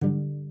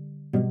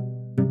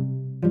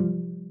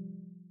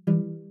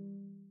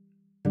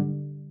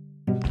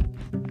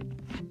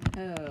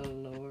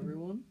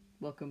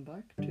welcome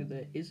back to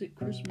the Is It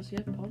Christmas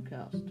Yet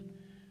podcast.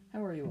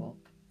 How are you all?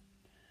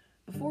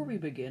 Before we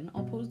begin,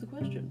 I'll pose the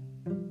question.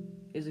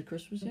 Is it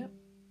Christmas yet?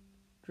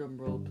 Drum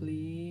roll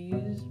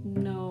please.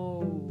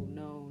 No,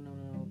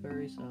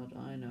 very sad,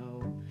 I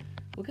know.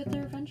 We'll get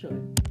there eventually.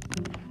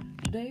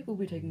 Today we'll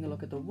be taking a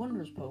look at the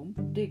wondrous poem,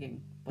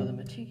 Digging, by the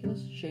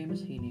meticulous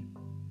Seamus Heaney.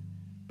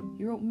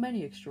 He wrote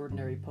many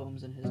extraordinary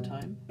poems in his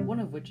time, one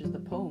of which is the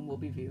poem we'll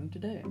be viewing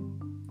today.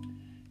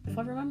 If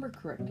I remember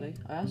correctly,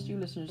 I asked you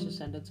listeners to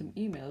send in some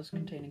emails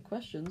containing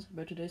questions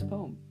about today's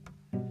poem.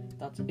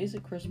 That's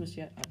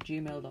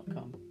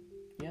isitchristmasyet@gmail.com.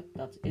 Yep,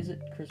 that's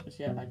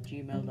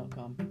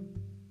isitchristmasyet@gmail.com.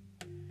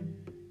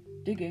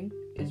 Digging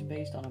is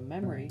based on a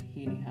memory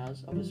Heaney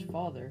has of his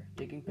father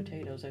digging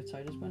potatoes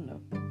outside his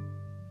window.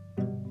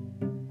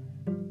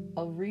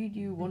 I'll read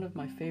you one of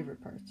my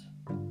favourite parts.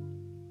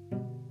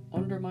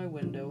 Under my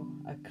window,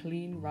 a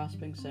clean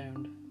rasping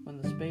sound when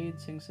the spade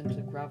sinks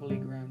into gravelly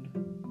ground.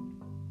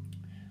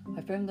 I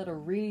found that a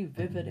really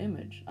vivid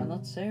image, and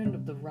that sound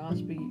of the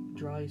raspy,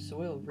 dry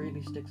soil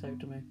really sticks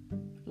out to me.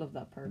 Love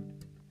that part.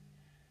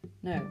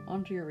 Now,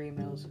 onto your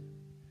emails.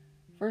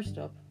 First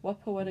up,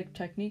 what poetic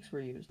techniques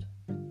were used?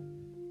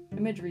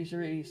 Imagery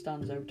really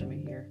stands out to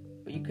me here,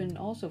 but you can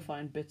also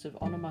find bits of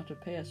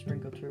onomatopoeia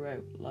sprinkled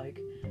throughout, like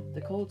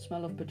the cold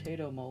smell of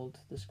potato mould,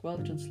 the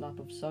squelch and slap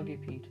of soggy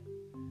peat.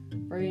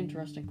 Very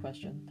interesting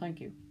question, thank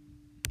you.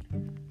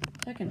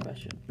 Second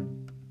question,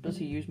 does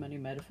he use many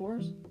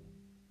metaphors?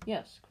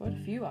 Yes, quite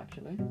a few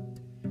actually.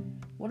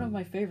 One of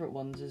my favourite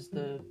ones is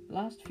the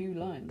last few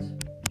lines.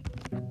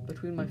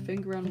 Between my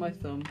finger and my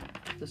thumb,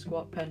 the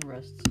squat pen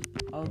rests,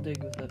 I'll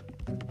dig with it.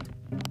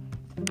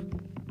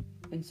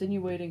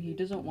 Insinuating he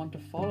doesn't want to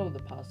follow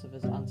the paths of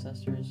his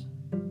ancestors.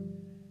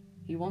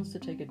 He wants to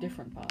take a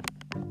different path,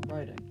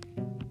 writing.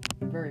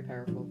 Very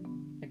powerful.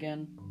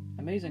 Again,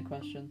 amazing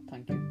question,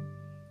 thank you.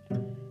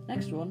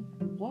 Next one,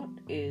 what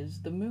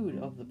is the mood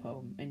of the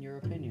poem, in your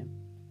opinion?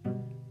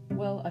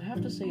 Well, I'd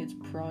have to say it's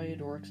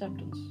pride or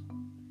acceptance.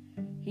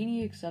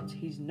 Heaney accepts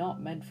he's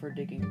not meant for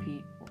digging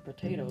peat or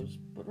potatoes,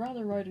 but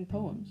rather writing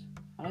poems,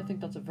 and I think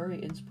that's a very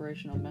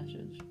inspirational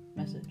message.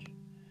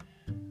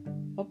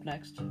 Up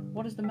next,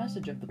 what is the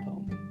message of the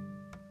poem?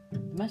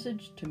 The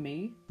message, to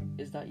me,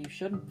 is that you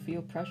shouldn't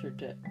feel pressured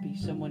to be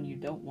someone you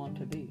don't want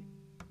to be.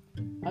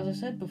 As I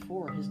said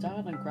before, his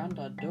dad and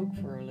granddad dug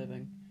for a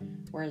living,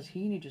 whereas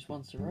Heaney just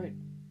wants to write.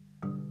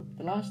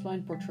 The last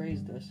line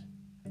portrays this.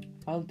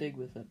 I'll dig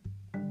with it,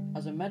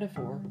 as a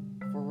metaphor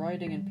for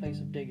writing in place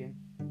of digging.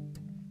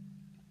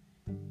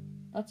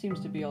 That seems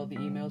to be all the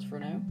emails for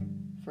now.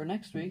 For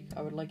next week,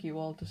 I would like you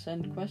all to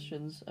send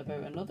questions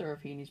about another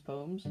of Heaney's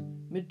poems,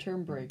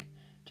 Midterm Break,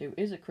 to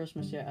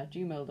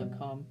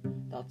isitchristmasyet@gmail.com.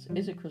 That's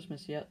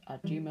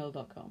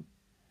isitchristmasyet@gmail.com.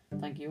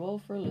 Thank you all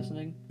for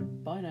listening.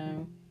 Bye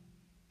now.